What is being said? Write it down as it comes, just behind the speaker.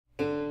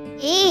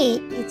A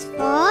is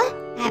for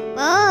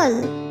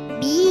apple.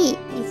 B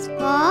is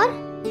for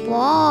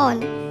ball.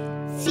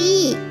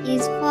 C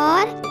is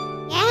for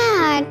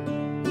cat.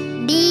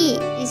 D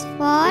is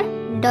for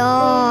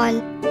doll.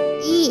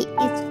 E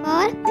is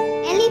for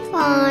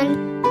elephant.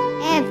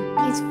 F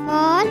is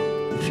for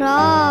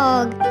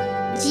frog.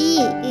 G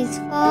is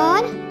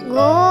for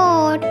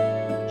goat.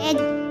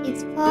 H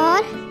is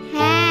for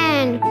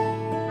hand.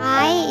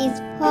 I is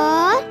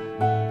for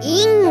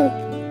ink.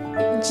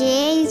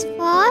 J is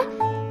for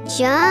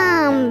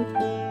jump.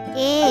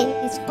 K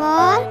is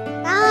for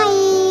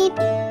kite.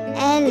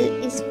 L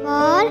is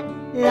for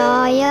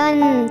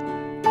lion.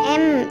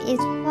 M is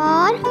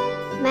for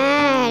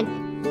mat.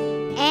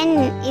 N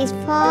is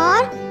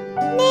for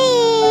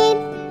net.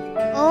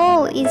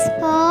 O is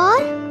for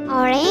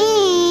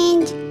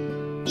orange.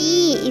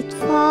 P is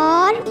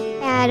for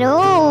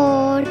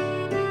parrot.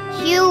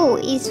 Q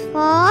is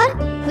for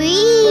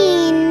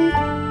queen.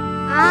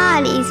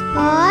 R is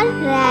for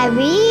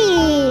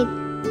rabbit.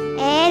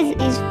 S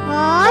is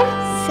for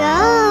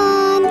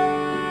sun.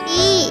 T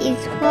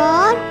is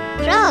for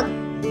truck.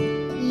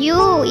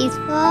 U is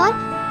for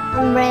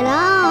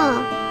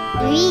umbrella.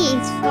 V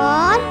is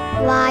for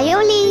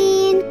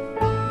violin.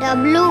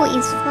 W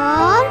is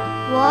for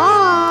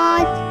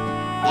watch.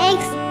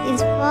 X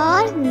is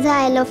for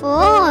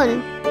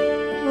xylophone.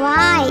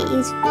 Y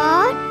is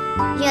for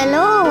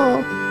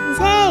yellow.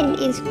 Z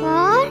is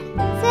for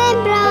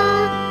zebra.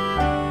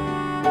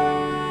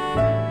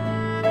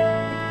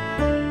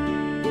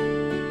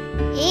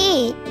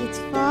 A is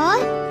for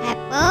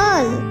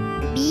apple.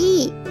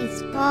 B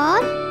is for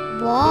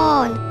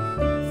ball.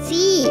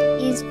 C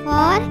is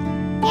for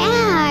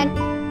cat.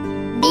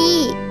 D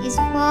is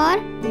for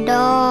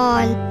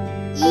doll.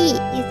 E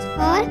is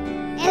for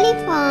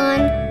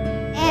elephant.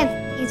 F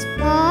is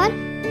for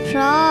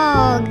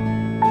frog.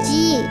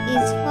 G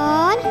is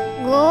for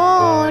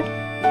goat.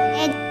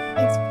 H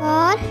is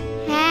for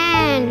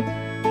hand.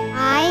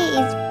 I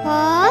is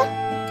for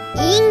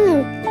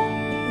ink.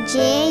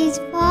 J is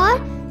for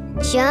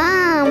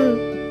jump.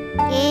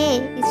 K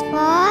is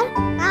for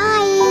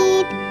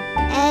kite.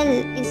 L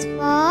is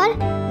for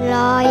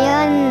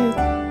lion.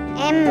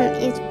 M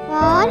is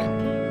for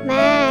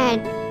mat.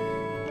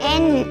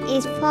 N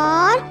is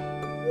for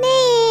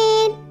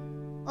net.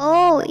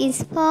 O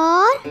is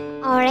for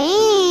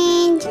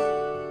orange.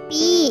 P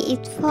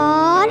is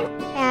for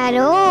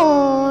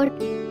parrot.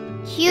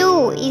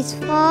 Q is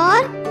for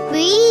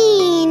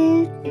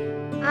queen.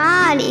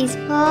 R is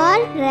for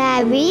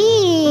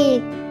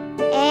rabbit.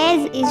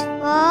 S is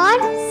for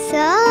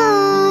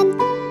sun.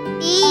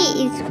 T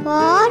is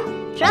for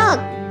truck.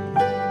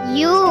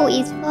 U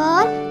is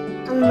for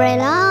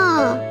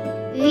umbrella.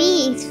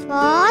 V is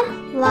for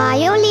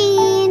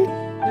violin.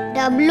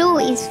 W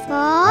is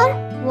for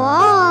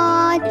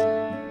watch.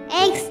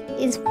 X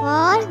is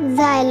for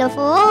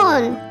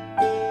xylophone.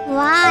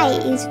 Y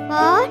is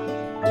for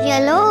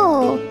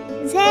yellow.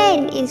 Z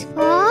is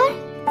for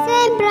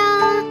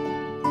zebra.